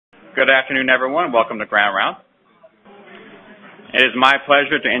Good afternoon, everyone. Welcome to Grand Round. It is my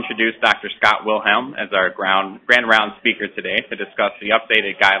pleasure to introduce Dr. Scott Wilhelm as our Grand Round speaker today to discuss the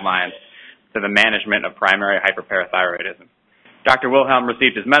updated guidelines to the management of primary hyperparathyroidism. Dr. Wilhelm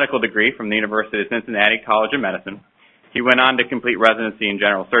received his medical degree from the University of Cincinnati College of Medicine. He went on to complete residency in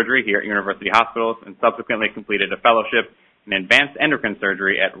general surgery here at University Hospitals and subsequently completed a fellowship in advanced endocrine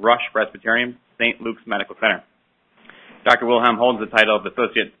surgery at Rush Presbyterian St. Luke's Medical Center. Dr. Wilhelm holds the title of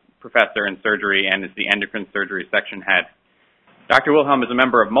Associate Professor in Surgery and is the Endocrine Surgery Section Head. Dr. Wilhelm is a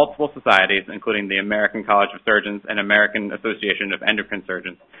member of multiple societies, including the American College of Surgeons and American Association of Endocrine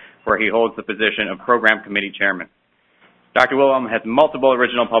Surgeons, where he holds the position of Program Committee Chairman. Dr. Wilhelm has multiple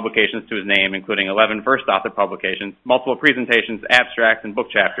original publications to his name, including 11 first author publications, multiple presentations, abstracts, and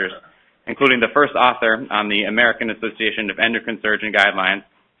book chapters, including the first author on the American Association of Endocrine Surgeon Guidelines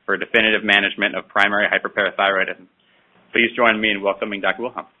for Definitive Management of Primary Hyperparathyroidism. Please join me in welcoming Dr.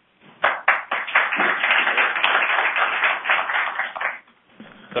 Wilhelm.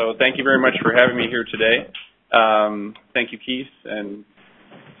 So thank you very much for having me here today. Thank you, Keith, and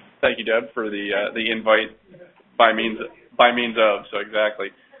thank you, Deb, for the invite by means of. So exactly.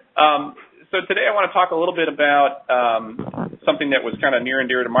 So today I want to talk a little bit about something that was kind of near and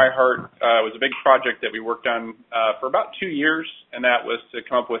dear to my heart. It was a big project that we worked on for about 2 years, and that was to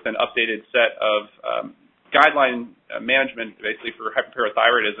come up with an updated set of guideline management, basically for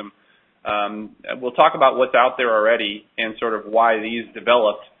hyperparathyroidism. We'll talk about what's out there already and sort of why these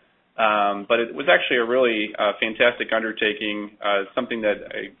developed, but it was actually a really fantastic undertaking, something that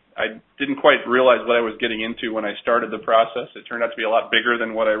I didn't quite realize what I was getting into when I started the process. It turned out to be a lot bigger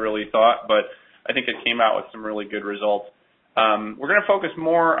than what I really thought, but I think it came out with some really good results. We're going to focus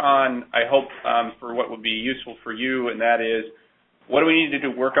more on, I hope, for what would be useful for you, and that is, what do we need to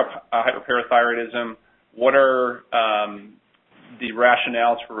do to work up hyperparathyroidism? What are the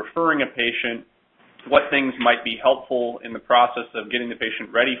rationales for referring a patient, what things might be helpful in the process of getting the patient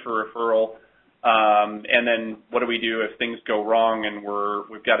ready for referral, and then what do we do if things go wrong and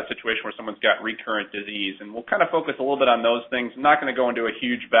we've got a situation where someone's got recurrent disease. And we'll kind of focus a little bit on those things. I'm not going to go into a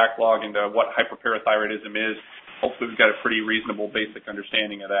huge backlog into what hyperparathyroidism is. Hopefully we've got a pretty reasonable basic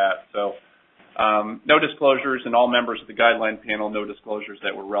understanding of that. So no disclosures, and all members of the guideline panel, no disclosures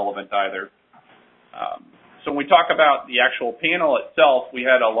that were relevant either. So when we talk about the actual panel itself, we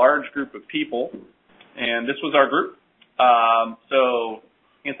had a large group of people, and this was our group. So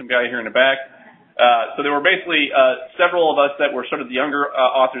handsome guy here in the back. So there were basically several of us that were sort of the younger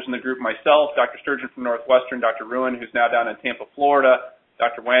authors in the group, myself, Dr. Sturgeon from Northwestern, Dr. Ruin, who's now down in Tampa, Florida,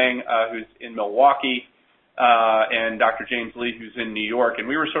 Dr. Wang, who's in Milwaukee, and Dr. James Lee, who's in New York. And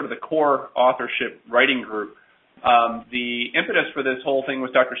we were sort of the core authorship writing group. The impetus for this whole thing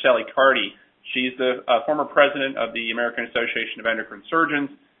was Dr. Sally Carty. She's the former president of the American Association of Endocrine Surgeons.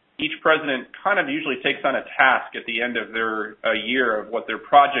 Each president kind of usually takes on a task at the end of their year of what their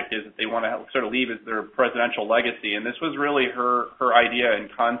project is that they want to sort of leave as their presidential legacy. And this was really her idea and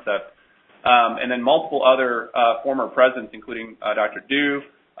concept. And then multiple other former presidents, including Dr. Du,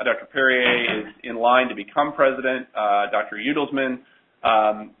 Dr. Perrier is in line to become president, Dr. Udelsman.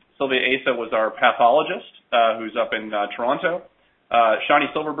 Sylvia Asa was our pathologist, who's up in Toronto. Shani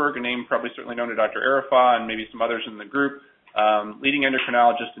Silverberg, a name probably certainly known to Dr. Arafah and maybe some others in the group, leading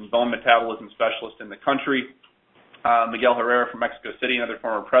endocrinologist and bone metabolism specialist in the country. Miguel Herrera from Mexico City, another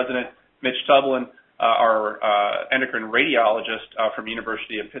former president. Mitch Tublin, our endocrine radiologist from the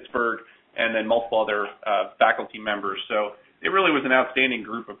University of Pittsburgh, and then multiple other faculty members. So it really was an outstanding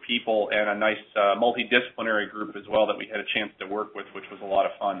group of people and a nice multidisciplinary group as well that we had a chance to work with, which was a lot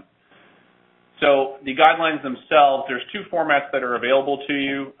of fun. So the guidelines themselves, there's two formats that are available to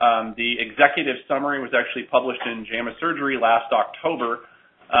you. The executive summary was actually published in JAMA Surgery last October.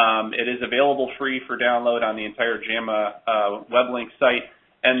 It is available free for download on the entire JAMA web link site.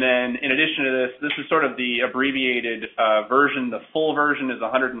 And then in addition to this is sort of the abbreviated version. The full version is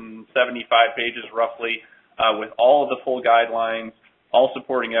 175 pages roughly with all of the full guidelines, all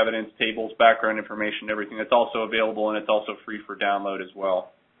supporting evidence, tables, background information, everything. That's also available, and it's also free for download as well.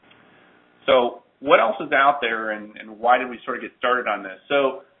 So what else is out there, and why did we sort of get started on this?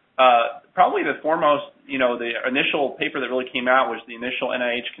 So probably the foremost, the initial paper that really came out was the initial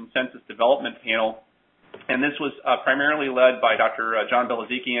NIH Consensus Development Panel, and this was primarily led by Dr. John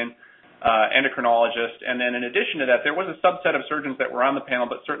Belazikian, endocrinologist, and then in addition to that, there was a subset of surgeons that were on the panel,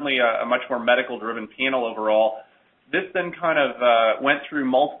 but certainly a much more medical-driven panel overall. This then kind of went through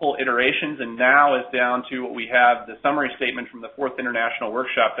multiple iterations, and now is down to what we have, the summary statement from the 4th International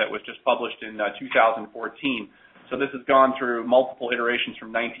Workshop that was just published in 2014. So this has gone through multiple iterations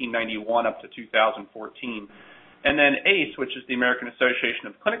from 1991 up to 2014. And then ACE, which is the American Association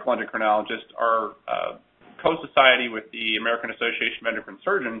of Clinical Endocrinologists, our co-society with the American Association of Endocrine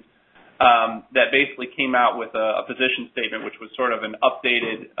Surgeons, that basically came out with a position statement, which was sort of an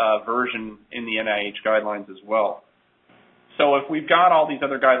updated version in the NIH guidelines as well. So if we've got all these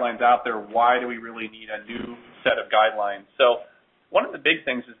other guidelines out there, why do we really need a new set of guidelines? So one of the big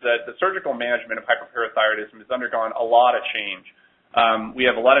things is that the surgical management of hyperparathyroidism has undergone a lot of change. We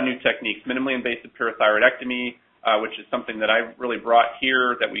have a lot of new techniques, minimally invasive parathyroidectomy, which is something that I really brought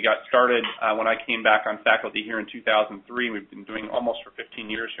here, that we got started when I came back on faculty here in 2003. We've been doing almost for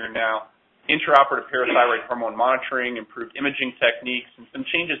 15 years here now. Intraoperative parathyroid hormone monitoring, improved imaging techniques, and some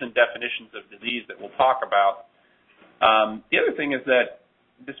changes in definitions of disease that we'll talk about. The other thing is that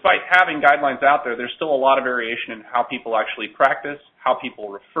despite having guidelines out there, there's still a lot of variation in how people actually practice, how people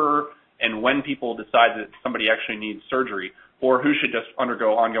refer, and when people decide that somebody actually needs surgery or who should just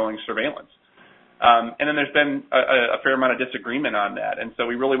undergo ongoing surveillance. And then there's been a fair amount of disagreement on that, and so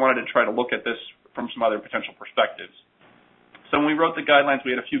we really wanted to try to look at this from some other potential perspectives. So when we wrote the guidelines,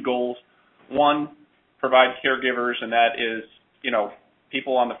 we had a few goals. One, provide caregivers, and that is,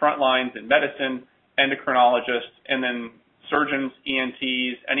 people on the front lines in medicine, endocrinologists, and then surgeons,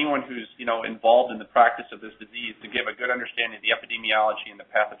 ENTs, anyone who's, involved in the practice of this disease, to give a good understanding of the epidemiology and the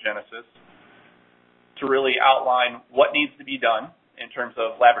pathogenesis, to really outline what needs to be done in terms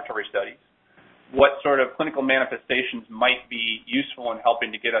of laboratory studies, what sort of clinical manifestations might be useful in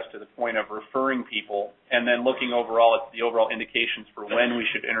helping to get us to the point of referring people, and then looking overall at the overall indications for when we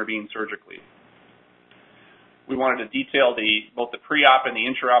should intervene surgically. We wanted to detail both the pre-op and the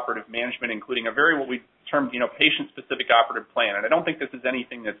intraoperative management, including a very, what we termed, patient-specific operative plan. And I don't think this is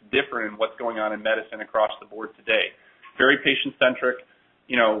anything that's different in what's going on in medicine across the board today. Very patient-centric.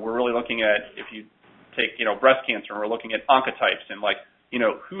 We're really looking at, if you take, breast cancer, and we're looking at oncotypes and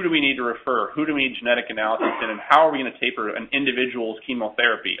who do we need to refer? Who do we need genetic analysis in? And how are we going to taper an individual's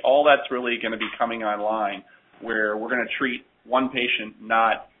chemotherapy? All that's really going to be coming online, where we're going to treat one patient,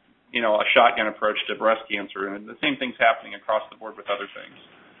 not a shotgun approach to breast cancer. And the same thing's happening across the board with other things.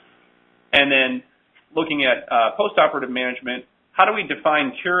 And then looking at postoperative management, how do we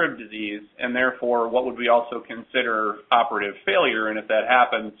define cure of disease? And therefore, what would we also consider operative failure? And if that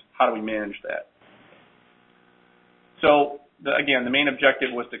happens, how do we manage that? So again, the main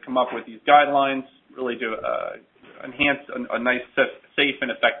objective was to come up with these guidelines, really to enhance a nice, safe,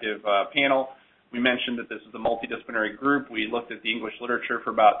 and effective panel. We mentioned that this is a multidisciplinary group. We looked at the English literature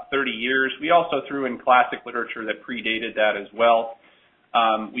for about 30 years. We also threw in classic literature that predated that as well.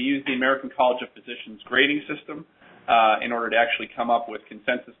 We used the American College of Physicians grading system in order to actually come up with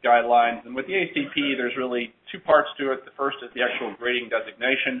consensus guidelines. And with the ACP, there's really two parts to it. The first is the actual grading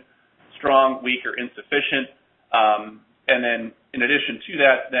designation, strong, weak, or insufficient. And then in addition to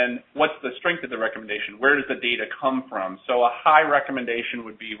that, then what's the strength of the recommendation? Where does the data come from? So a high recommendation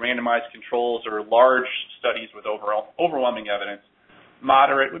would be randomized controls or large studies with overwhelming evidence.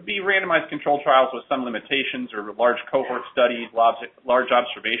 Moderate would be randomized control trials with some limitations, or large cohort studies, large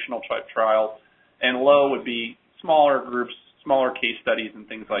observational type trials. And low would be smaller groups, smaller case studies, and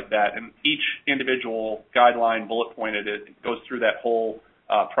things like that. And each individual guideline bullet pointed, it goes through that whole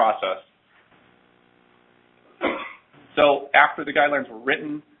process. So after the guidelines were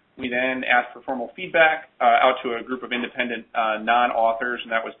written, we then asked for formal feedback out to a group of independent non-authors,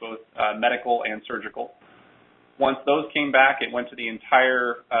 and that was both medical and surgical. Once those came back, it went to the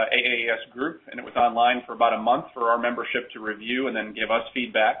entire AAS group, and it was online for about a month for our membership to review and then give us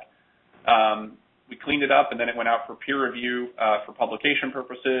feedback. We cleaned it up, and then it went out for peer review for publication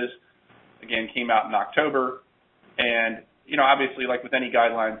purposes. Again, came out in October. And obviously, like with any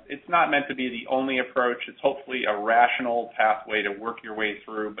guidelines, it's not meant to be the only approach. It's hopefully a rational pathway to work your way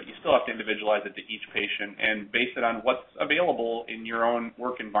through, but you still have to individualize it to each patient and base it on what's available in your own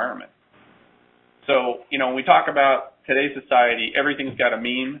work environment. So, when we talk about today's society, everything's got a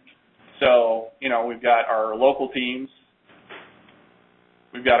meme. So, we've got our local teams.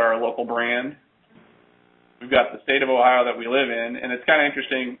 We've got our local brand. We've got the state of Ohio that we live in, and it's kind of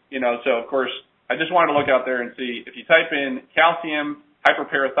interesting, so of course, I just wanted to look out there and see, if you type in calcium,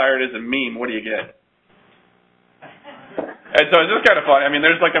 hyperparathyroidism meme, what do you get? And so it's just kind of fun. I mean,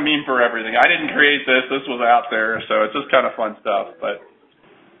 there's like a meme for everything. I didn't create this. This was out there, so it's just kind of fun stuff. But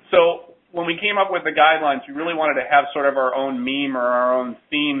so when we came up with the guidelines, we really wanted to have sort of our own meme or our own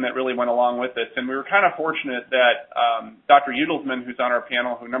theme that really went along with this. And we were kind of fortunate that Dr. Udelsman, who's on our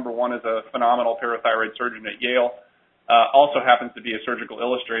panel, who number one is a phenomenal parathyroid surgeon at Yale, also happens to be a surgical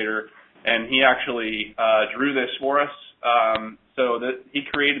illustrator. And he actually drew this for us. So that he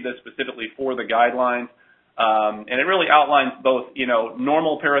created this specifically for the guidelines. And it really outlines both,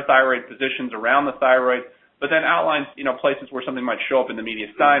 normal parathyroid positions around the thyroid, but then outlines, places where something might show up in the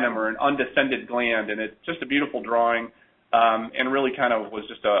mediastinum or an undescended gland, and it's just a beautiful drawing, and really kind of was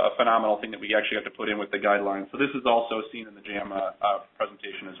just a phenomenal thing that we actually have to put in with the guidelines. So this is also seen in the JAMA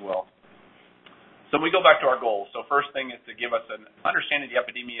presentation as well. So we go back to our goals. So first thing is to give us an understanding of the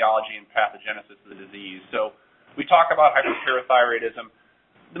epidemiology and pathogenesis of the disease. So we talk about hyperparathyroidism.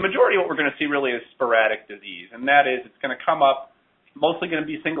 The majority of what we're going to see really is sporadic disease, and that is it's going to come up, mostly going to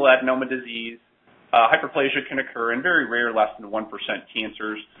be single adenoma disease. Hyperplasia can occur in very rare, less than 1%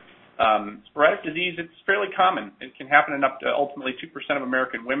 cancers. Sporadic disease, it's fairly common. It can happen in up to ultimately 2% of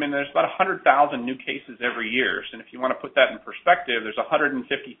American women. There's about 100,000 new cases every year. And if you want to put that in perspective, there's 150,000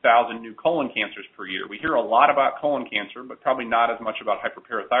 new colon cancers per year. We hear a lot about colon cancer, but probably not as much about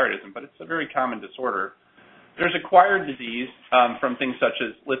hyperparathyroidism, but it's a very common disorder. There's acquired disease from things such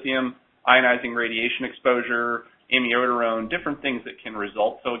as lithium, ionizing radiation exposure, amiodarone, different things that can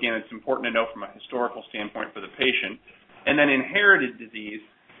result. So again, it's important to know from a historical standpoint for the patient. And then inherited disease.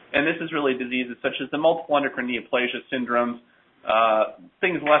 And this is really diseases such as the multiple endocrine neoplasia syndromes,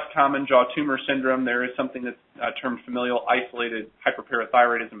 things less common, jaw tumor syndrome. There is something that's termed familial isolated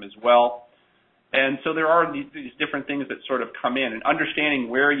hyperparathyroidism as well. And so there are these different things that sort of come in. And understanding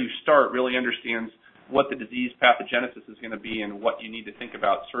where you start really understands what the disease pathogenesis is going to be and what you need to think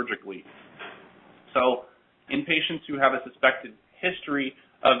about surgically. So in patients who have a suspected history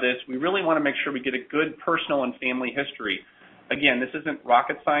of this, we really want to make sure we get a good personal and family history. Again, this isn't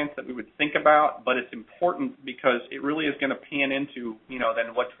rocket science that we would think about, but it's important because it really is going to pan into,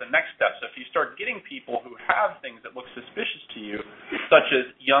 then what's the next step. So if you start getting people who have things that look suspicious to you, such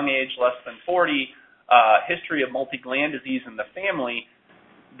as young age, less than 40, history of multi-gland disease in the family,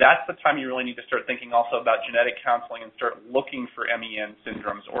 that's the time you really need to start thinking also about genetic counseling and start looking for MEN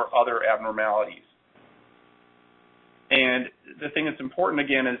syndromes or other abnormalities. And the thing that's important,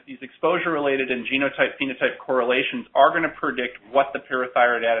 again, is these exposure-related and genotype-phenotype correlations are going to predict what the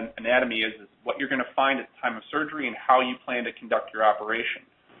parathyroid anatomy is what you're going to find at the time of surgery and how you plan to conduct your operation.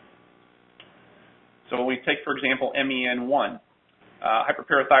 So when we take, for example, MEN1,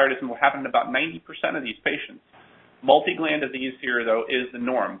 hyperparathyroidism will happen in about 90% of these patients. Multi-gland disease here, though, is the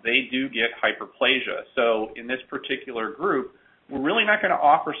norm. They do get hyperplasia. So in this particular group, we're really not going to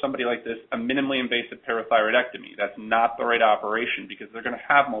offer somebody like this a minimally invasive parathyroidectomy. That's not the right operation because they're going to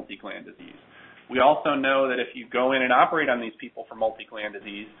have multi-gland disease. We also know that if you go in and operate on these people for multi-gland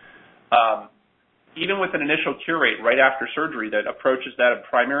disease, even with an initial cure rate right after surgery that approaches that of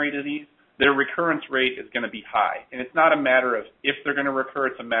primary disease, their recurrence rate is going to be high. And it's not a matter of if they're going to recur,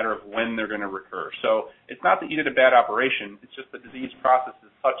 it's a matter of when they're going to recur. So it's not that you did a bad operation, it's just the disease process is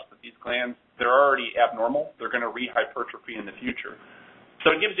such that these glands, they're already abnormal, they're going to rehypertrophy in the future.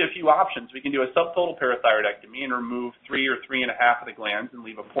 So it gives you a few options. We can do a subtotal parathyroidectomy and remove 3 or 3.5 of the glands and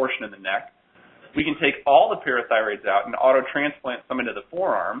leave a portion in the neck. We can take all the parathyroids out and auto-transplant some into the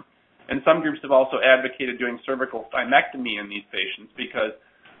forearm. And some groups have also advocated doing cervical thymectomy in these patients because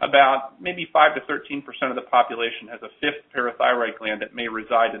about maybe 5 to 13% of the population has a fifth parathyroid gland that may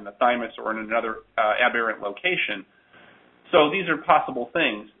reside in the thymus or in another aberrant location. So these are possible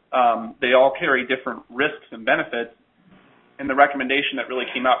things. They all carry different risks and benefits. And the recommendation that really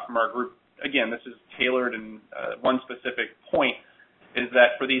came out from our group, again, this is tailored and one specific point, is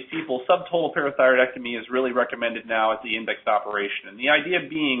that for these people, subtotal parathyroidectomy is really recommended now as the index operation. And the idea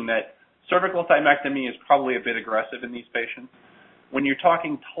being that cervical thymectomy is probably a bit aggressive in these patients. When you're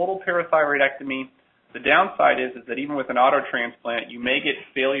talking total parathyroidectomy, the downside is that even with an auto-transplant, you may get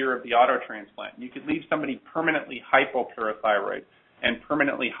failure of the auto-transplant. You could leave somebody permanently hypoparathyroid and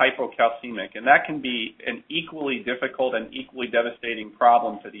permanently hypocalcemic, and that can be an equally difficult and equally devastating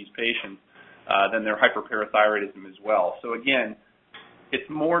problem to these patients than their hyperparathyroidism as well. So again, it's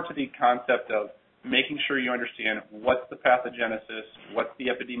more to the concept of making sure you understand what's the pathogenesis, what's the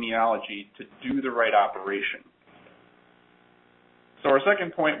epidemiology to do the right operation. So our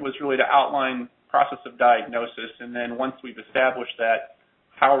second point was really to outline process of diagnosis, and then once we've established that,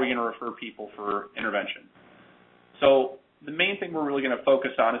 how are we going to refer people for intervention? So the main thing we're really going to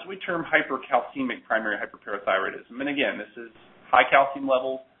focus on is we term hypercalcemic primary hyperparathyroidism. And again, this is high calcium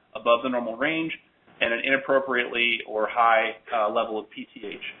levels above the normal range and an inappropriately or high level of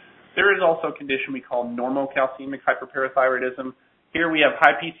PTH. There is also a condition we call normocalcemic hyperparathyroidism. Here we have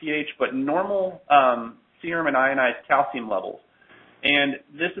high PTH but normal serum and ionized calcium levels. And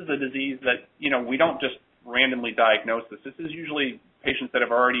this is a disease that, we don't just randomly diagnose this. This is usually patients that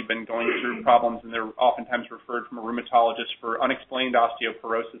have already been going through problems, and they're oftentimes referred from a rheumatologist for unexplained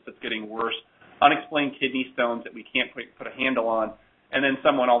osteoporosis that's getting worse, unexplained kidney stones that we can't put a handle on, and then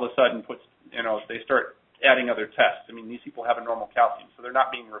someone all of a sudden they start adding other tests. I mean, these people have a normal calcium, so they're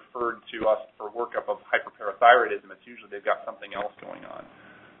not being referred to us for workup of hyperparathyroidism. It's usually they've got something else going on.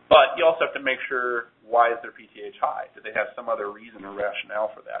 But you also have to make sure, why is their PTH high? Do they have some other reason or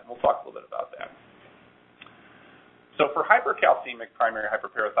rationale for that? And we'll talk a little bit about that. So for hypercalcemic primary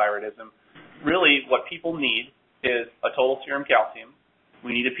hyperparathyroidism, really what people need is a total serum calcium.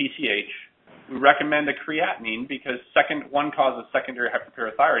 We need a PTH. We recommend a creatinine because one cause of secondary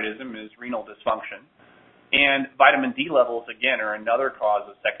hyperparathyroidism is renal dysfunction. And vitamin D levels, again, are another cause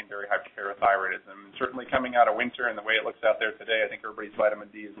of secondary hyperparathyroidism. And certainly coming out of winter and the way it looks out there today, I think everybody's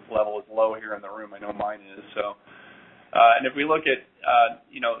vitamin D level is low here in the room. I know mine is. So, and if we look at,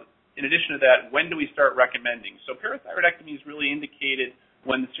 in addition to that, when do we start recommending? So parathyroidectomy is really indicated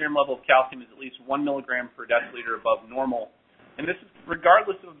when the serum level of calcium is at least 1 milligram per deciliter above normal. And this is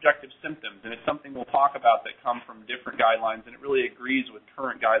regardless of objective symptoms, and it's something we'll talk about that come from different guidelines, and it really agrees with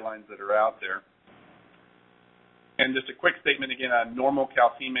current guidelines that are out there. And just a quick statement again on normal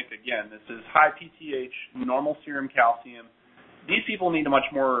calcemic. Again, this is high PTH, normal serum calcium. These people need a much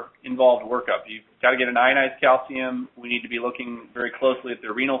more involved workup. You've got to get an ionized calcium. We need to be looking very closely at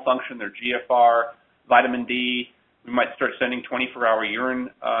their renal function, their GFR, vitamin D. We might start sending 24-hour urine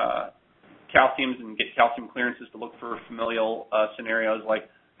calciums and get calcium clearances to look for familial scenarios like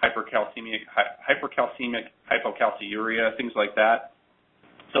hypercalcemic hypocalciuria, things like that.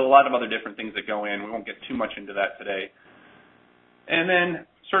 So a lot of other different things that go in. We won't get too much into that today. And then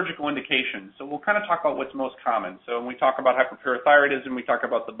surgical indications. So we'll kind of talk about what's most common. So when we talk about hyperparathyroidism, we talk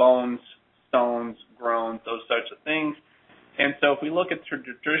about the bones, stones, groans, those types of things. And so if we look at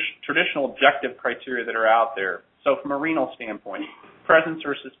traditional objective criteria that are out there, so from a renal standpoint, presence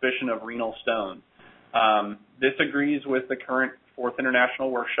or suspicion of renal stones. This agrees with the current 4th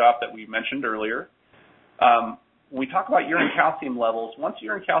International Workshop that we mentioned earlier. When we talk about urine calcium levels, once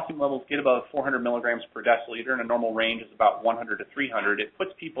urine calcium levels get above 400 milligrams per deciliter, and a normal range is about 100 to 300, it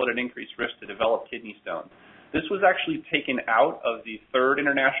puts people at an increased risk to develop kidney stones. This was actually taken out of the 3rd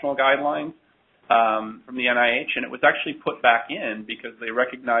International Guidelines from the NIH, and it was actually put back in because they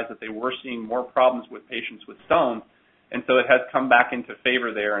recognized that they were seeing more problems with patients with stones, and so it has come back into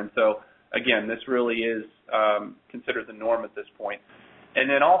favor there. And so, again, this really is considered the norm at this point. And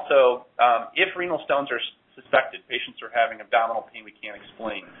then also, if renal stones are suspected, patients are having abdominal pain we can't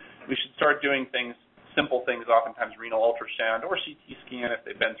explain, we should start doing things, simple things, oftentimes renal ultrasound or CT scan if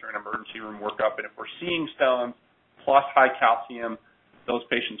they've been through an emergency room workup. And if we're seeing stones plus high calcium, those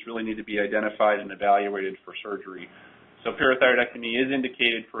patients really need to be identified and evaluated for surgery. So parathyroidectomy is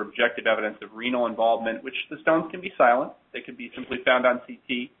indicated for objective evidence of renal involvement, which the stones can be silent. They could be simply found on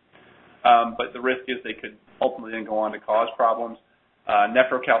CT, but the risk is they could ultimately then go on to cause problems.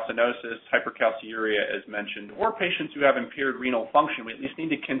 Nephrocalcinosis, hypercalciuria, as mentioned, or patients who have impaired renal function, we at least need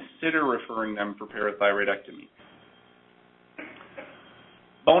to consider referring them for parathyroidectomy.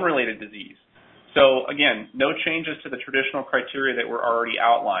 Bone-related disease. So, again, no changes to the traditional criteria that were already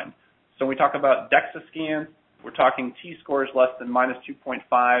outlined. So when we talk about DEXA scans, we're talking T-scores less than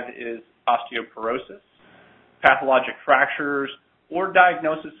 -2.5 is osteoporosis, pathologic fractures, or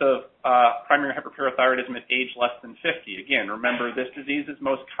diagnosis of primary hyperparathyroidism at age less than 50. Again, remember, this disease is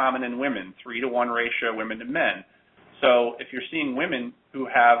most common in women, 3-to-1 ratio women to men. So if you're seeing women who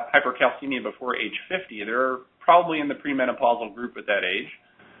have hypercalcemia before age 50, they're probably in the premenopausal group at that age.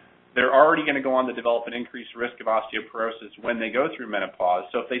 They're already going to go on to develop an increased risk of osteoporosis when they go through menopause.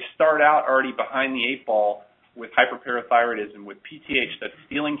 So if they start out already behind the 8 ball with hyperparathyroidism, with PTH that's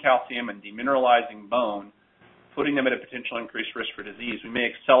stealing calcium and demineralizing bone, putting them at a potential increased risk for disease, we may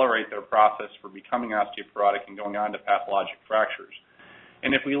accelerate their process for becoming osteoporotic and going on to pathologic fractures.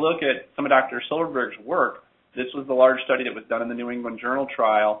 And if we look at some of Dr. Silverberg's work, this was the large study that was done in the New England Journal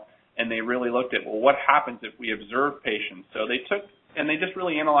trial, and they really looked at, well, what happens if we observe patients? So they took, and they just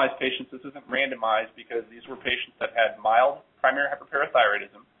really analyzed patients. This isn't randomized because these were patients that had mild primary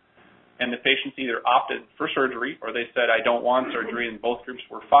hyperparathyroidism, and the patients either opted for surgery or they said, I don't want surgery, and both groups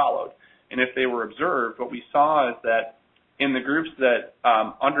were followed. And if they were observed, what we saw is that in the groups that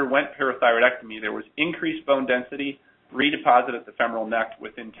underwent parathyroidectomy, there was increased bone density, redeposit at the femoral neck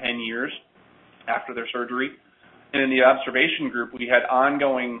within 10 years after their surgery. And in the observation group, we had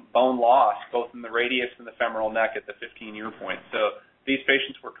ongoing bone loss, both in the radius and the femoral neck at the 15-year point. So these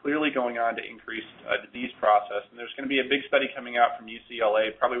patients were clearly going on to increased disease process. And there's going to be a big study coming out from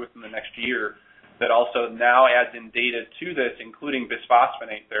UCLA, probably within the next year, that also now adds in data to this, including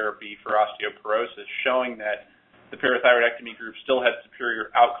bisphosphonate therapy for osteoporosis, showing that the parathyroidectomy group still had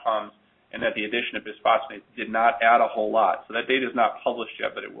superior outcomes and that the addition of bisphosphonates did not add a whole lot. So that data is not published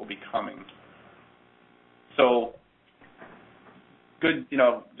yet, but it will be coming. So good,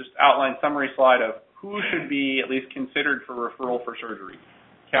 just outline summary slide of who should be at least considered for referral for surgery.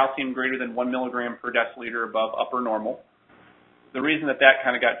 Calcium greater than 1 milligram per deciliter above upper normal. The reason that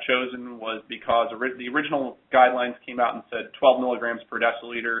kind of got chosen was because the original guidelines came out and said 12 milligrams per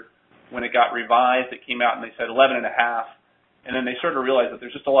deciliter. When it got revised, it came out and they said 11.5. And then they sort of realized that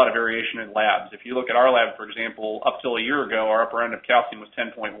there's just a lot of variation in labs. If you look at our lab, for example, up till a year ago, our upper end of calcium was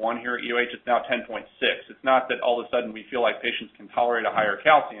 10.1 here at UH. It's now 10.6. It's not that all of a sudden we feel like patients can tolerate a higher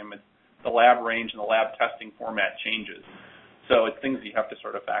calcium. It's the lab range and the lab testing format changes. So it's things that you have to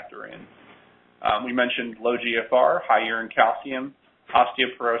sort of factor in. We mentioned low GFR, high urine calcium,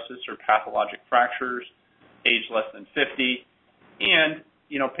 osteoporosis or pathologic fractures, age less than 50, and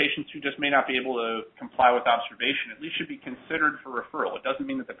patients who just may not be able to comply with observation at least should be considered for referral. It doesn't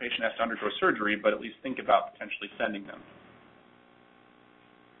mean that the patient has to undergo surgery, but at least think about potentially sending them.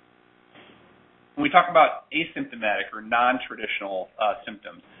 When we talk about asymptomatic or non-traditional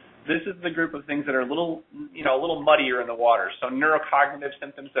symptoms, this is the group of things that are a little muddier in the water. So neurocognitive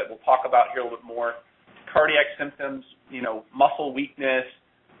symptoms that we'll talk about here a little bit more, cardiac symptoms, muscle weakness,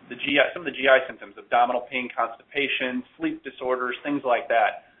 some of the GI symptoms, abdominal pain, constipation, sleep disorders, things like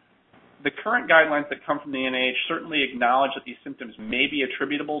that. The current guidelines that come from the NIH certainly acknowledge that these symptoms may be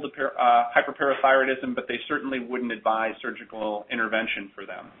attributable to hyperparathyroidism, but they certainly wouldn't advise surgical intervention for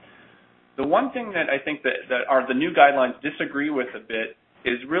them. The one thing that I think that the new guidelines disagree with a bit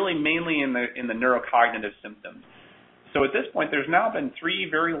is really mainly in the neurocognitive symptoms. So at this point, there's now been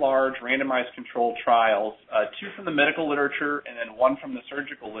 3 very large randomized controlled trials, 2 from the medical literature and then 1 from the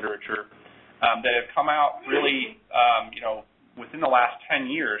surgical literature that have come out really, within the last 10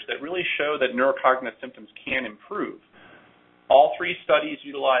 years that really show that neurocognitive symptoms can improve. All 3 studies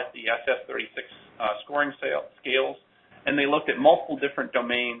utilized the SF-36 scoring scales, and they looked at multiple different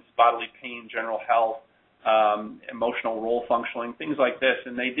domains, bodily pain, general health, emotional role functioning, things like this,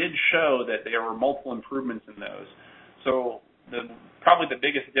 and they did show that there were multiple improvements in those. So probably the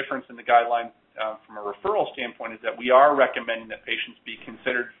biggest difference in the guidelines from a referral standpoint is that we are recommending that patients be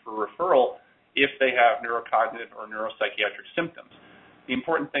considered for referral if they have neurocognitive or neuropsychiatric symptoms. The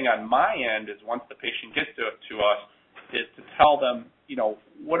important thing on my end is once the patient gets to us is to tell them,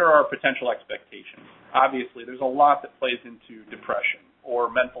 what are our potential expectations? Obviously, there's a lot that plays into depression or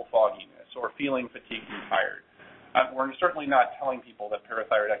mental fogginess or feeling fatigued and tired. We're certainly not telling people that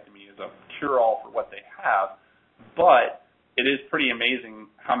parathyroidectomy is a cure-all for what they have, but it is pretty amazing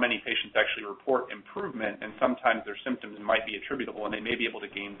how many patients actually report improvement, and sometimes their symptoms might be attributable and they may be able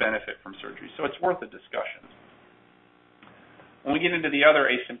to gain benefit from surgery. So it's worth a discussion. When we get into the other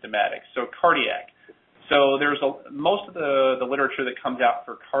asymptomatics, so cardiac. So there's most of the literature that comes out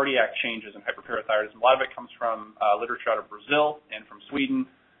for cardiac changes in hyperparathyroidism. A lot of it comes from literature out of Brazil and from Sweden.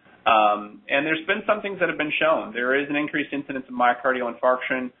 And there's been some things that have been shown. There is an increased incidence of myocardial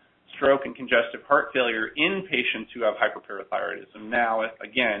infarction, stroke, and congestive heart failure in patients who have hyperparathyroidism. Now,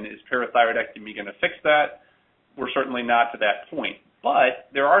 again, is parathyroidectomy going to fix that? We're certainly not to that point.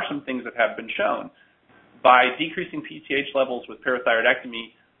 But there are some things that have been shown. By decreasing PTH levels with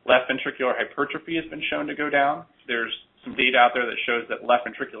parathyroidectomy, left ventricular hypertrophy has been shown to go down. There's some data out there that shows that left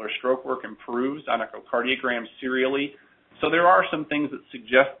ventricular stroke work improves on echocardiogram serially. So there are some things that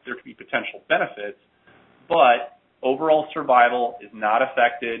suggest there could be potential benefits, but overall survival is not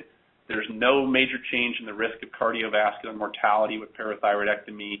affected. There's no major change in the risk of cardiovascular mortality with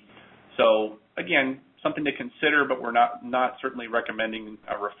parathyroidectomy. So again, something to consider, but we're not certainly recommending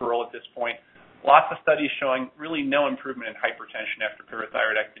a referral at this point. Lots of studies showing really no improvement in hypertension after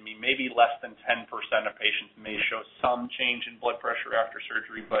parathyroidectomy. Maybe less than 10% of patients may show some change in blood pressure after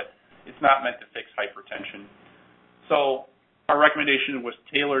surgery, but it's not meant to fix hypertension. So our recommendation was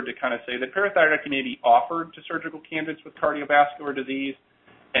tailored to kind of say that parathyroidectomy may be offered to surgical candidates with cardiovascular disease,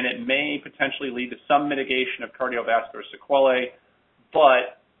 and it may potentially lead to some mitigation of cardiovascular sequelae.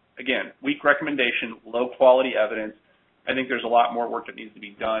 But, again, weak recommendation, low quality evidence. I think there's a lot more work that needs to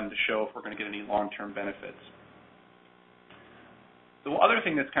be done to show if we're going to get any long-term benefits. The other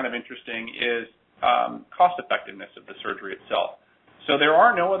thing that's kind of interesting is cost effectiveness of the surgery itself. So there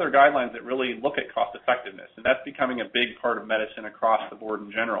are no other guidelines that really look at cost effectiveness, and that's becoming a big part of medicine across the board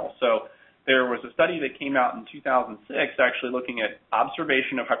in general. So there was a study that came out in 2006 actually looking at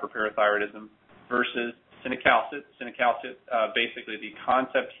observation of hyperparathyroidism versus cinecalcet. Cinecalcet, basically the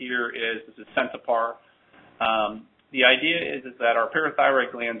concept here is, this is Sensipar. The idea is that our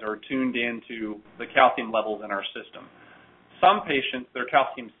parathyroid glands are tuned into the calcium levels in our system. Some patients, their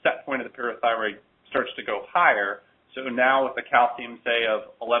calcium set point of the parathyroid starts to go higher. So now with a calcium, say,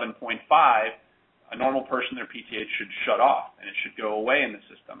 of 11.5, a normal person, their PTH should shut off, and it should go away in the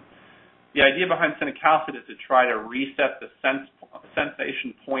system. The idea behind cinacalcet is to try to reset the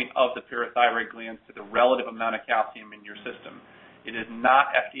sensation point of the parathyroid glands to the relative amount of calcium in your system. It is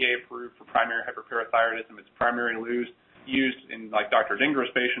not FDA approved for primary hyperparathyroidism. It's primarily used in, like Dr.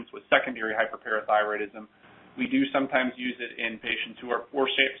 Dinger's patients with secondary hyperparathyroidism. We do sometimes use it in patients who are poor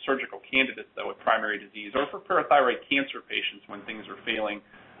surgical candidates, though, with primary disease, or for parathyroid cancer patients when things are failing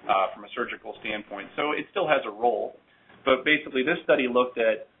from a surgical standpoint. So it still has a role. But basically, this study looked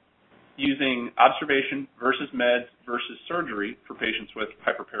at using observation versus meds versus surgery for patients with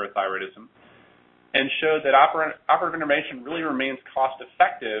hyperparathyroidism, and showed that operative intervention really remains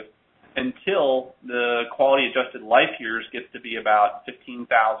cost-effective until the quality-adjusted life years gets to be about $15,000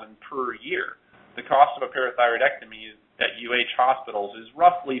 per year. The cost of a parathyroidectomy at UH hospitals is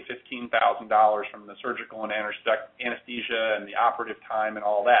roughly $15,000 from the surgical and anesthesia and the operative time and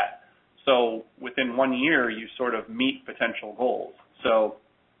all that. So within 1 year, you sort of meet potential goals. So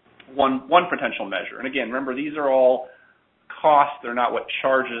one potential measure. And again, remember, these are all costs. They're not what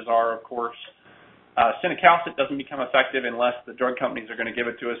charges are, of course. Cinacalcet doesn't become effective unless the drug companies are going to give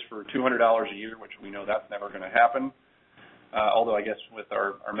it to us for $200 a year, which we know that's never going to happen. Although I guess with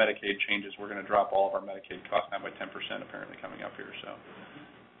our Medicaid changes, we're going to drop all of our Medicaid costs now by 10% apparently coming up here. So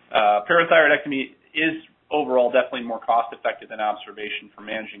parathyroidectomy is overall definitely more cost-effective than observation for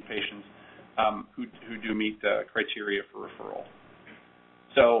managing patients who do meet the criteria for referral.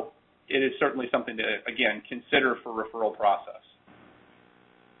 So it is certainly something to, again, consider for referral process.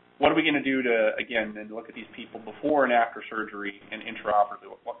 What are we going to do to, again, then look at these people before and after surgery and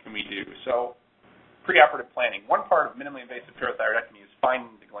intraoperatively? What can we do? So preoperative planning. One part of minimally invasive parathyroidectomy is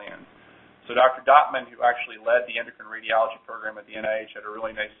finding the glands. So Dr. Dotman, who actually led the endocrine radiology program at the NIH, had a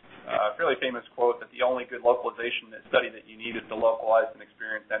really nice, fairly famous quote that the only good localization study that you need is to localize an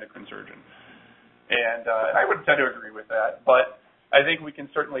experienced endocrine surgeon. And I would tend to agree with that, but I think we can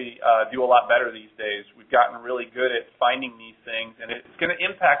certainly do a lot better these days. We've gotten really good at finding these things, and it's going to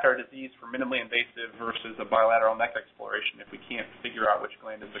impact our disease for minimally invasive versus a bilateral neck exploration if we can't figure out which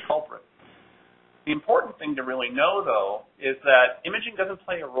gland is the culprit. The important thing to really know, though, is that imaging doesn't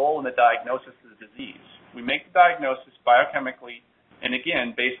play a role in the diagnosis of the disease. We make the diagnosis biochemically, and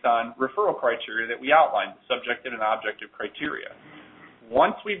again, based on referral criteria that we outlined, subjective and objective criteria.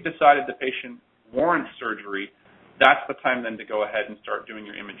 Once we've decided the patient warrants surgery, that's the time then to go ahead and start doing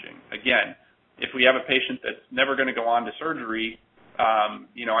your imaging. Again, if we have a patient that's never going to go on to surgery,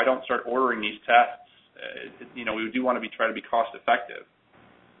 I don't start ordering these tests. We do want to try to be cost effective.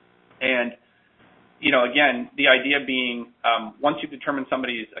 And, again, the idea being once you've determined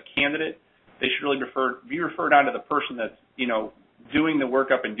somebody is a candidate, they should really be referred on to the person that's, doing the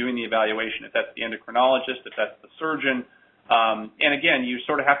workup and doing the evaluation, if that's the endocrinologist, if that's the surgeon. And again, you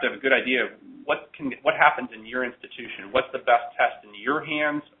sort of have to have a good idea of what happens in your institution. What's the best test in your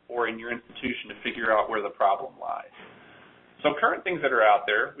hands or in your institution to figure out where the problem lies? So current things that are out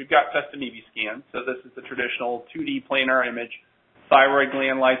there, we've got Sestamibi scans. So this is the traditional 2D planar image. Thyroid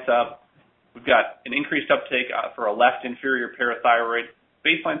gland lights up. We've got an increased uptake for a left inferior parathyroid.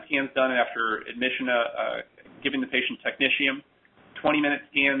 Baseline scans done after admission, giving the patient technetium. 20-minute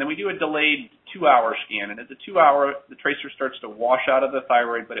scan, and then we do a delayed 2-hour scan. And at the 2-hour, the tracer starts to wash out of the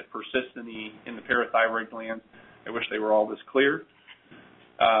thyroid, but it persists in the parathyroid glands. I wish they were all this clear.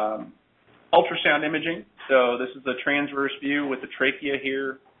 Ultrasound imaging. So this is the transverse view with the trachea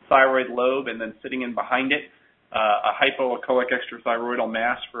here, thyroid lobe, and then sitting in behind it, a hypoechoic extrathyroidal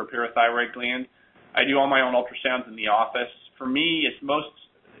mass for a parathyroid gland. I do all my own ultrasounds in the office. For me, it's most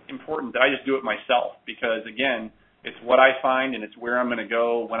important that I just do it myself because, again, it's what I find, and it's where I'm going to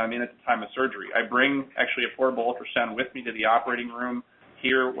go when I'm in at the time of surgery. I bring actually a portable ultrasound with me to the operating room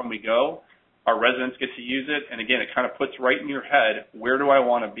here when we go. Our residents get to use it, and again, it kind of puts right in your head, where do I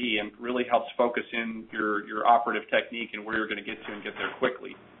want to be, and really helps focus in your operative technique and where you're going to get to and get there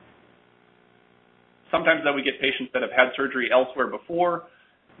quickly. Sometimes, though, we get patients that have had surgery elsewhere before.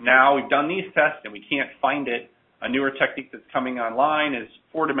 Now we've done these tests, and we can't find it. A newer technique that's coming online is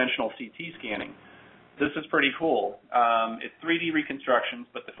 4-dimensional CT scanning. This is pretty cool. It's 3D reconstructions,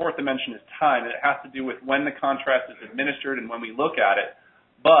 but the fourth dimension is time, and it has to do with when the contrast is administered and when we look at it.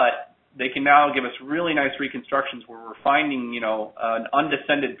 But they can now give us really nice reconstructions where we're finding, an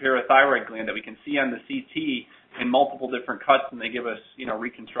undescended parathyroid gland that we can see on the CT in multiple different cuts, and they give us,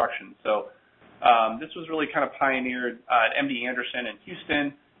 reconstruction. So this was really kind of pioneered at MD Anderson in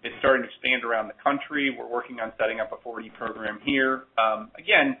Houston. It's starting to expand around the country. We're working on setting up a 4D program here.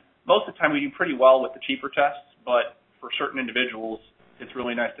 Again, most of the time we do pretty well with the cheaper tests, but for certain individuals, it's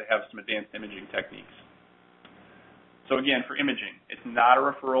really nice to have some advanced imaging techniques. So again, for imaging, it's not a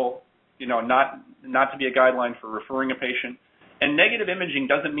referral, not to be a guideline for referring a patient. And negative imaging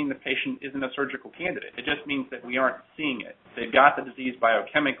doesn't mean the patient isn't a surgical candidate. It just means that we aren't seeing it. They've got the disease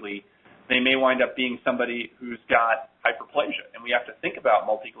biochemically. They may wind up being somebody who's got hyperplasia. And we have to think about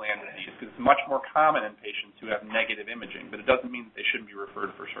multi-gland disease because it's much more common in patients who have negative imaging, but it doesn't mean that they shouldn't be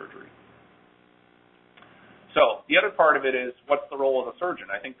referred for surgery. So the other part of it is, what's the role of the surgeon?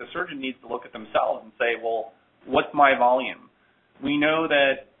 I think the surgeon needs to look at themselves and say, well, what's my volume? We know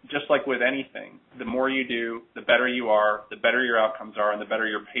that just like with anything, the more you do, the better you are, the better your outcomes are, and the better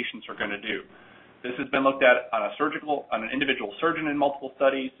your patients are going to do. This has been looked at on an individual surgeon in multiple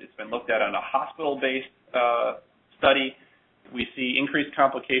studies. It's been looked at on a hospital-based study. We see increased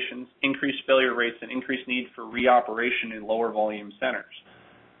complications, increased failure rates, and increased need for reoperation in lower volume centers.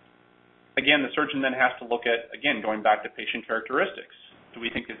 Again, the surgeon then has to look at, again, going back to patient characteristics. Do we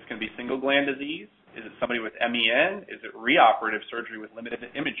think it's going to be single gland disease? Is it somebody with MEN? Is it reoperative surgery with limited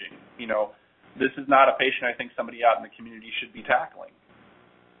imaging? This is not a patient I think somebody out in the community should be tackling.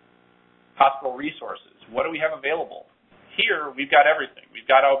 Hospital resources. What do we have available? Here, we've got everything. We've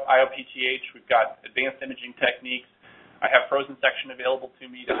got IOPTH. We've got advanced imaging techniques. I have frozen section available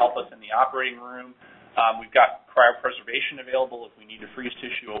to me to help us in the operating room. We've got cryopreservation available if we need to freeze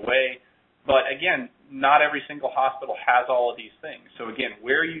tissue away. But again, not every single hospital has all of these things. So again,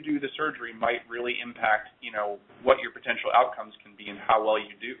 where you do the surgery might really impact, what your potential outcomes can be and how well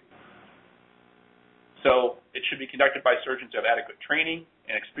you do. So it should be conducted by surgeons who have adequate training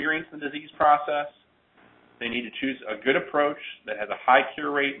and experience in the disease process. They need to choose a good approach that has a high cure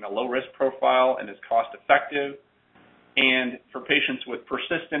rate and a low risk profile and is cost effective. And for patients with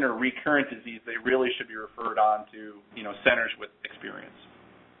persistent or recurrent disease, they really should be referred on to, centers with experience.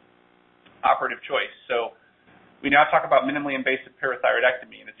 Operative choice. So we now talk about minimally invasive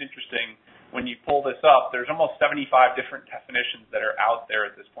parathyroidectomy, and it's interesting, when you pull this up, there's almost 75 different definitions that are out there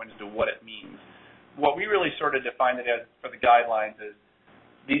at this point as to what it means. What we really sort of define it as for the guidelines is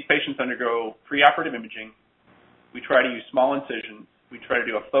these patients undergo preoperative imaging. We try to use small incisions. We try to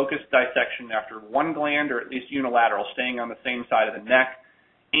do a focused dissection after one gland or at least unilateral, staying on the same side of the neck.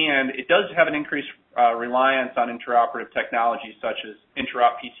 And it does have an increased reliance on intraoperative technology such as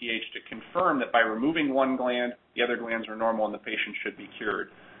intraop PTH to confirm that by removing one gland, the other glands are normal and the patient should be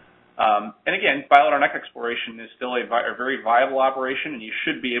cured. And again, bilateral neck exploration is still a very viable operation, and you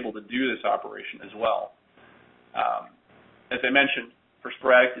should be able to do this operation as well. As I mentioned, for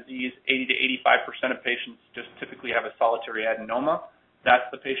sporadic disease, 80 to 85% of patients just typically have a solitary adenoma. That's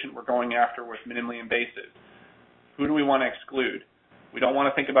the patient we're going after with minimally invasive. Who do we want to exclude? We don't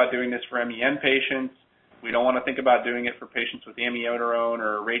want to think about doing this for MEN patients. We don't want to think about doing it for patients with amiodarone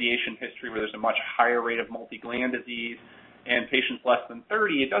or radiation history where there's a much higher rate of multi-gland disease. And patients less than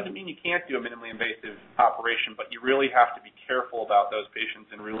 30, it doesn't mean you can't do a minimally invasive operation, but you really have to be careful about those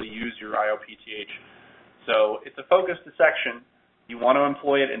patients and really use your IOPTH. So it's a focused dissection. You want to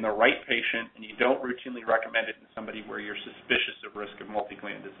employ it in the right patient, and you don't routinely recommend it in somebody where you're suspicious of risk of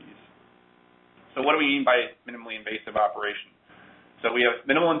multi-gland disease. So what do we mean by minimally invasive operation? So we have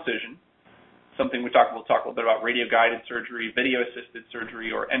minimal incision, something we'll talk a little bit about radio-guided surgery, video-assisted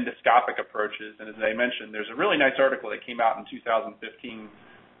surgery, or endoscopic approaches. And as I mentioned, there's a really nice article that came out in 2015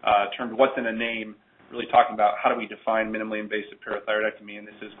 termed What's in a Name, really talking about how do we define minimally invasive parathyroidectomy, and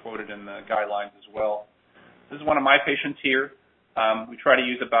this is quoted in the guidelines as well. This is one of my patients here. We try to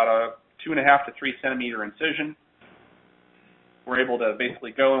use about a 2.5 to 3 centimeter incision. We're able to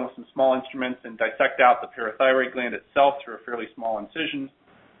basically go in with some small instruments and dissect out the parathyroid gland itself through a fairly small incision,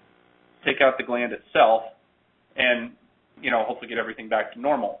 take out the gland itself, and hopefully get everything back to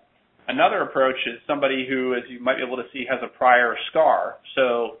normal. Another approach is somebody who, as you might be able to see, has a prior scar.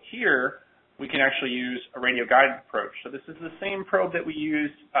 So here we can actually use a radio-guided approach. So this is the same probe that we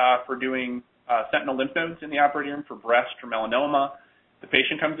use for doing sentinel lymph nodes in the operating room for breast or melanoma. The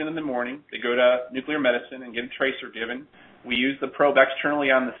patient comes in the morning, they go to nuclear medicine and get a tracer given. We use the probe externally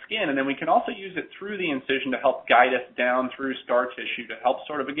on the skin, and then we can also use it through the incision to help guide us down through scar tissue to help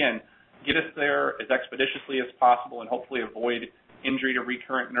sort of, again, get us there as expeditiously as possible and hopefully avoid injury to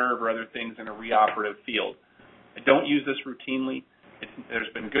recurrent nerve or other things in a reoperative field. I don't use this routinely.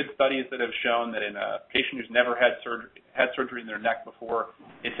 There's been good studies that have shown that in a patient who's never had surgery in their neck before,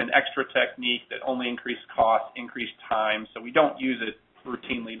 it's an extra technique that only increased cost, increased time, so we don't use it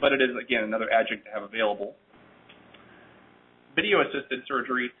routinely, but it is, again, another adjunct to have available. Video-assisted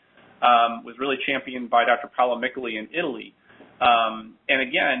surgery was really championed by Dr. Paolo Miccoli in Italy. And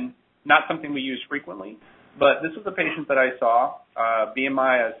again, not something we use frequently, but this was a patient that I saw,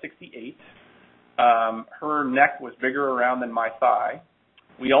 BMI of 68. Her neck was bigger around than my thigh.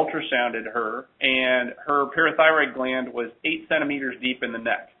 We ultrasounded her, and her parathyroid gland was 8 centimeters deep in the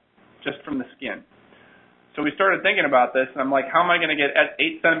neck, just from the skin. So we started thinking about this, and I'm like, how am I going to get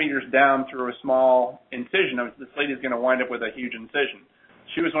 8 centimeters down through a small incision? This lady's going to wind up with a huge incision.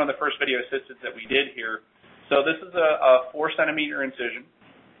 She was one of the first video assistants that we did here. So this is a 4-centimeter incision.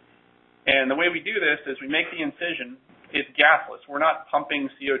 And the way we do this is we make the incision. It's gasless. We're not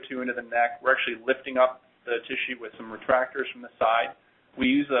pumping CO2 into the neck. We're actually lifting up the tissue with some retractors from the side. We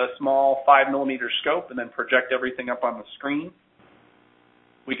use a small 5-millimeter scope and then project everything up on the screen.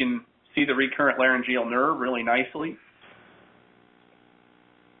 We can see the recurrent laryngeal nerve really nicely.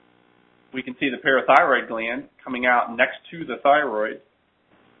 We can see the parathyroid gland coming out next to the thyroid.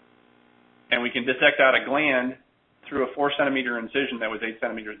 And we can dissect out a gland through a 4-centimeter incision that was 8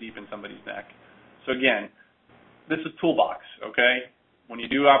 centimeters deep in somebody's neck. So again, this is toolbox, okay? When you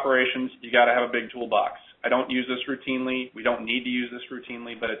do operations, you got to have a big toolbox. I don't use this routinely. We don't need to use this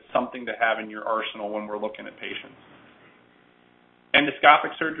routinely, but it's something to have in your arsenal when we're looking at patients.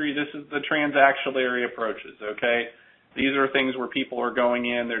 Endoscopic surgery, this is the transaxillary approaches, okay? These are things where people are going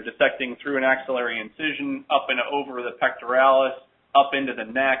in, they're dissecting through an axillary incision, up and over the pectoralis, up into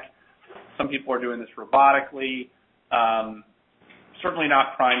the neck. Some people are doing this robotically. Certainly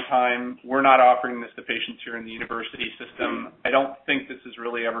not prime time. We're not offering this to patients here in the university system. I don't think this is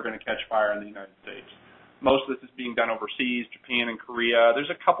really ever going to catch fire in the United States. Most of this is being done overseas, Japan and Korea. There's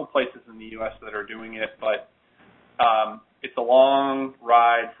a couple places in the U.S. that are doing it, but it's a long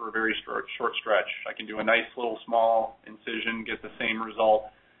ride for a very short stretch. I can do a nice little small incision, get the same result.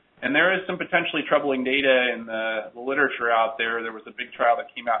 And there is some potentially troubling data in the literature out there. There was a big trial that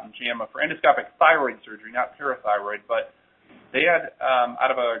came out in JAMA for endoscopic thyroid surgery, not parathyroid, but they had,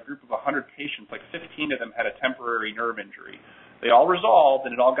 out of a group of 100 patients, like 15 of them had a temporary nerve injury. They all resolved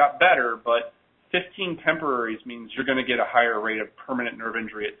and it all got better, but 15 temporaries means you're going to get a higher rate of permanent nerve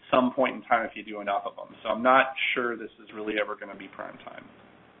injury at some point in time if you do enough of them. So I'm not sure this is really ever going to be prime time.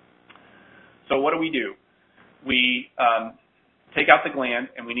 So what do? We take out the gland,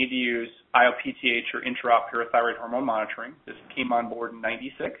 and we need to use IOPTH or intra-op parathyroid hormone monitoring. This came on board in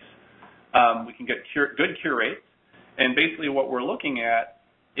 '96. We can get good cure rates, and basically what we're looking at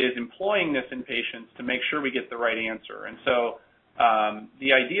is employing this in patients to make sure we get the right answer. And so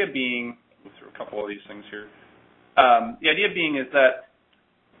the idea being, go through a couple of these things here. The idea being is that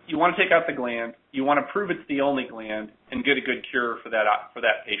you want to take out the gland, you want to prove it's the only gland, and get a good cure for that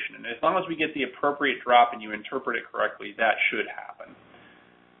patient. And as long as we get the appropriate drop and you interpret it correctly, that should happen.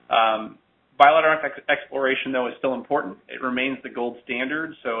 Bilateral exploration, though, is still important. It remains the gold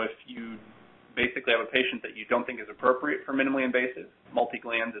standard. So if you basically have a patient that you don't think is appropriate for minimally invasive,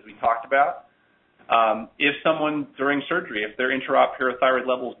 multi-glands, as we talked about, if someone during surgery, if their intra-op parathyroid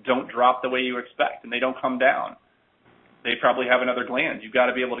levels don't drop the way you expect and they don't come down, they probably have another gland. You've got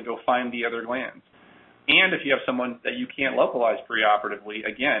to be able to go find the other glands. And if you have someone that you can't localize preoperatively,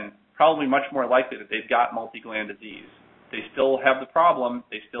 again, probably much more likely that they've got multi-gland disease. They still have the problem,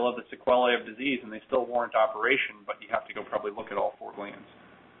 they still have the sequelae of disease, and they still warrant operation, but you have to go probably look at all 4 glands.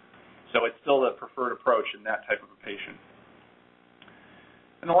 So it's still the preferred approach in that type of a patient.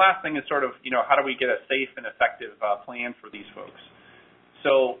 And the last thing is sort of, how do we get a safe and effective plan for these folks?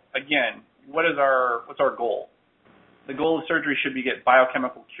 So again, what's our goal? The goal of surgery should be get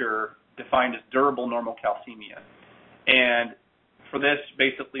biochemical cure defined as durable normal calcemia. And for this,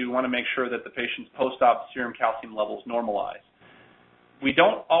 basically, we want to make sure that the patient's post-op serum calcium levels normalize. We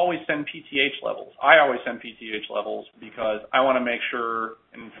don't always send PTH levels. I always send PTH levels because I want to make sure,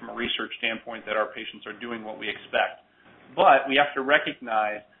 and from a research standpoint, that our patients are doing what we expect. But we have to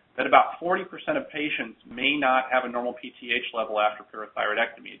recognize that about 40% of patients may not have a normal PTH level after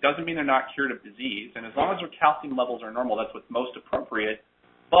parathyroidectomy. It doesn't mean they're not cured of disease, and as long as their calcium levels are normal, that's what's most appropriate.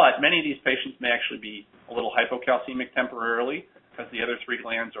 But many of these patients may actually be a little hypocalcemic temporarily because the other 3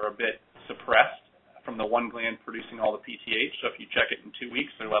 glands are a bit suppressed from the one gland producing all the PTH. So if you check it in 2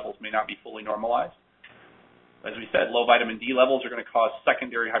 weeks, their levels may not be fully normalized. As we said, low vitamin D levels are going to cause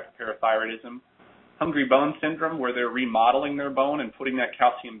secondary hyperparathyroidism. Hungry bone syndrome, where they're remodeling their bone and putting that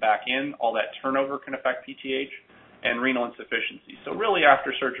calcium back in, all that turnover can affect PTH, and renal insufficiency. So really after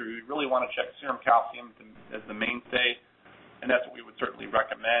surgery, we really want to check serum calcium as the mainstay, and that's what we would certainly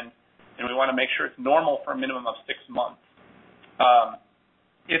recommend. And we want to make sure it's normal for a minimum of 6 months.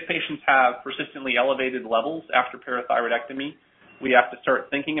 If patients have persistently elevated levels after parathyroidectomy, we have to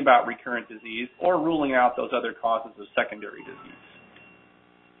start thinking about recurrent disease or ruling out those other causes of secondary disease.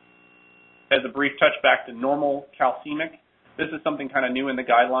 As a brief touch back to normal calcemic, this is something kind of new in the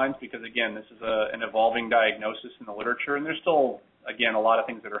guidelines because, again, this is an evolving diagnosis in the literature, and there's still, again, a lot of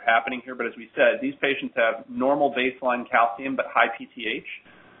things that are happening here. But as we said, these patients have normal baseline calcium but high PTH.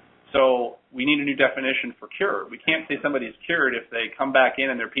 So we need a new definition for cure. We can't say somebody's cured if they come back in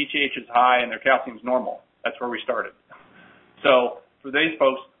and their PTH is high and their calcium's normal. That's where we started. So for these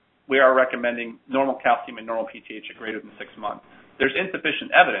folks, we are recommending normal calcium and normal PTH at greater than 6 months. There's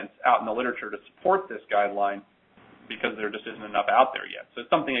insufficient evidence out in the literature to support this guideline because there just isn't enough out there yet. So it's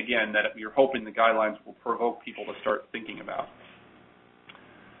something, again, that we're hoping the guidelines will provoke people to start thinking about.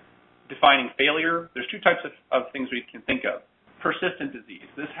 Defining failure, there's 2 types of things we can think of. Persistent disease.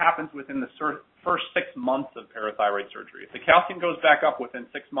 This happens within the first 6 months of parathyroid surgery. If the calcium goes back up within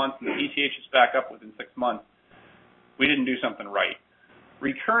 6 months and the PTH is back up within 6 months, we didn't do something right.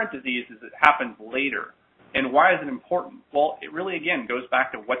 Recurrent disease is it happens later. And why is it important? Well, it really, again, goes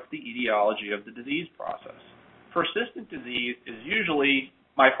back to what's the etiology of the disease process. Persistent disease is usually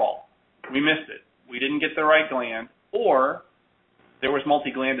my fault. We missed it. We didn't get the right gland, or there was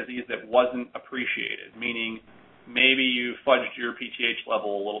multi-gland disease that wasn't appreciated, meaning maybe you fudged your PTH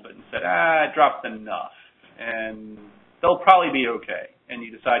level a little bit and said, it dropped enough, and they'll probably be okay, and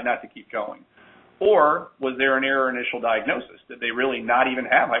you decide not to keep going. Or was there an error initial diagnosis? Did they really not even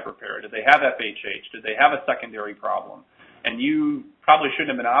have hyperpara? Did they have FHH? Did they have a secondary problem? And you probably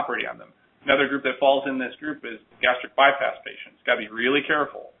shouldn't have been operating on them. Another group that falls in this group is gastric bypass patients. Got to be really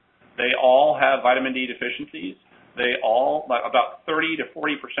careful. They all have vitamin D deficiencies. About 30 to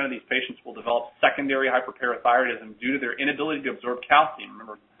 40% of these patients will develop secondary hyperparathyroidism due to their inability to absorb calcium.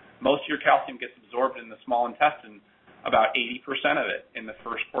 Remember, most of your calcium gets absorbed in the small intestine, about 80% of it in the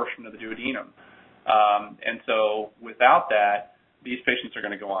first portion of the duodenum. And so without that, these patients are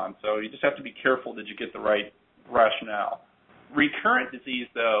going to go on. So you just have to be careful that you get the right rationale. Recurrent disease,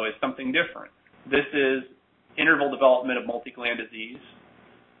 though, is something different. This is interval development of multi-gland disease.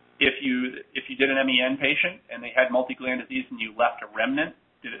 If you did an MEN patient and they had multi-gland disease and you left a remnant,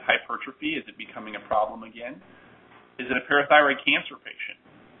 did it hypertrophy? Is it becoming a problem again? Is it a parathyroid cancer patient?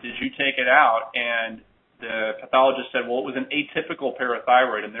 Did you take it out and the pathologist said, well, it was an atypical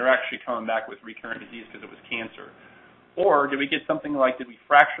parathyroid, and they're actually coming back with recurrent disease because it was cancer? Or did we get something like, did we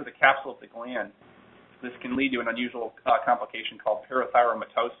fracture the capsule of the gland? This can lead to an unusual complication called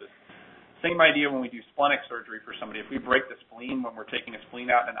parathyromatosis. Same idea when we do splenic surgery for somebody. If we break the spleen when we're taking a spleen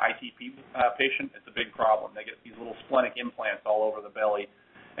out in an ITP patient, it's a big problem. They get these little splenic implants all over the belly,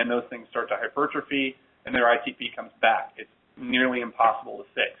 and those things start to hypertrophy, and their ITP comes back. It's nearly impossible to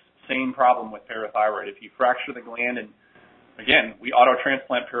fix. Same problem with parathyroid. If you fracture the gland, and again, we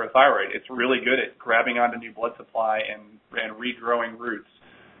auto-transplant parathyroid, it's really good at grabbing onto new blood supply and regrowing roots.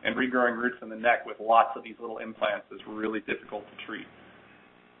 And regrowing roots in the neck with lots of these little implants is really difficult to treat.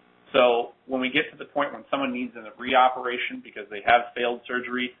 So when we get to the point when someone needs a reoperation because they have failed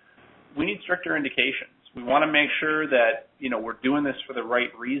surgery, we need stricter indications. We want to make sure that, we're doing this for the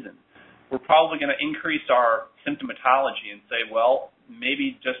right reason. We're probably going to increase our symptomatology and say, well,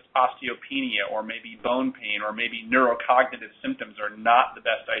 maybe just osteopenia or maybe bone pain or maybe neurocognitive symptoms are not the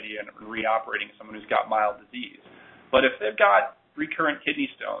best idea in reoperating someone who's got mild disease. But if they've got recurrent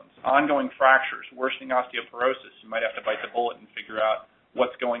kidney stones, ongoing fractures, worsening osteoporosis, you might have to bite the bullet and figure out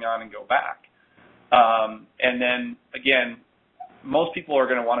what's going on and go back. And then, again, most people are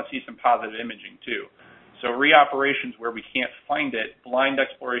going to want to see some positive imaging too. So reoperations where we can't find it, blind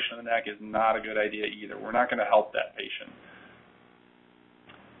exploration of the neck is not a good idea either. We're not going to help that patient.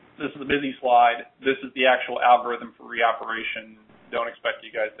 This is a busy slide. This is the actual algorithm for reoperation. Don't expect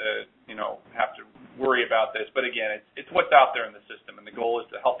you guys to, have to worry about this. But again, it's what's out there in the system, and the goal is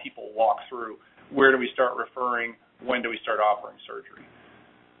to help people walk through where do we start referring, when do we start offering surgery.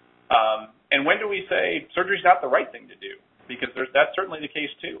 And when do we say surgery's not the right thing to do? Because that's certainly the case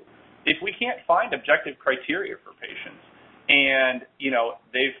too. If we can't find objective criteria for patients and,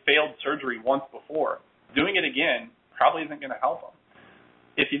 they've failed surgery once before, doing it again probably isn't going to help them.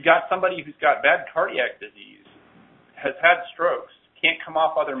 If you've got somebody who's got bad cardiac disease, has had strokes, can't come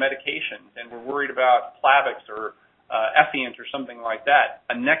off other medications, and we're worried about Plavix or Effient or something like that,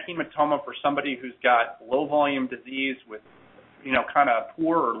 a neck hematoma for somebody who's got low-volume disease with, kind of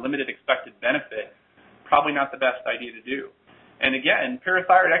poor or limited expected benefit, probably not the best idea to do. And again,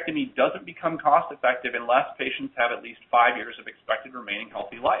 parathyroidectomy doesn't become cost-effective unless patients have at least 5 years of expected remaining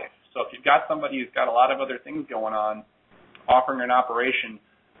healthy life. So if you've got somebody who's got a lot of other things going on, offering an operation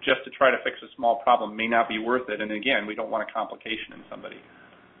just to try to fix a small problem may not be worth it. And again, we don't want a complication in somebody.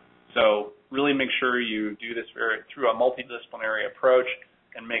 So really make sure you do this through a multidisciplinary approach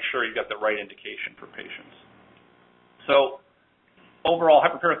and make sure you've got the right indication for patients. So overall,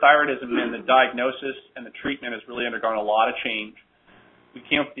 hyperparathyroidism and the diagnosis and the treatment has really undergone a lot of change. We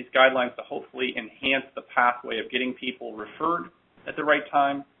came up with these guidelines to hopefully enhance the pathway of getting people referred at the right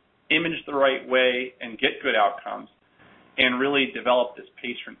time, imaged the right way, and get good outcomes, and really develop this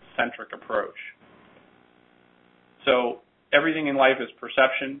patient-centric approach. So everything in life is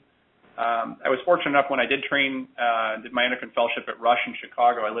perception. I was fortunate enough when I did did my endocrine fellowship at Rush in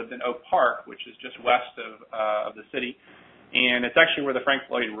Chicago. I lived in Oak Park, which is just west of the city, and it's actually where the Frank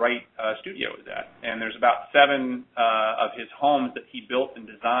Lloyd Wright studio is at. And there's about 7 of his homes that he built and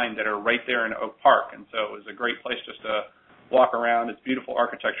designed that are right there in Oak Park, and so it was a great place just to walk around. It's beautiful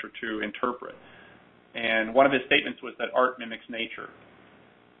architecture to interpret. And one of his statements was that art mimics nature.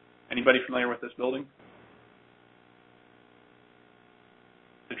 Anybody familiar with this building?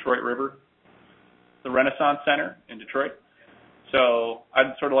 Detroit River, the Renaissance Center in Detroit. So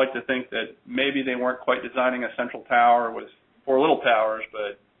I'd sort of like to think that maybe they weren't quite designing a central tower with 4 little towers,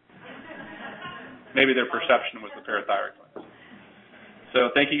 but maybe their perception was the parathyroid glands.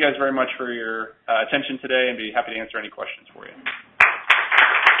 So thank you guys very much for your attention today, and be happy to answer any questions for you.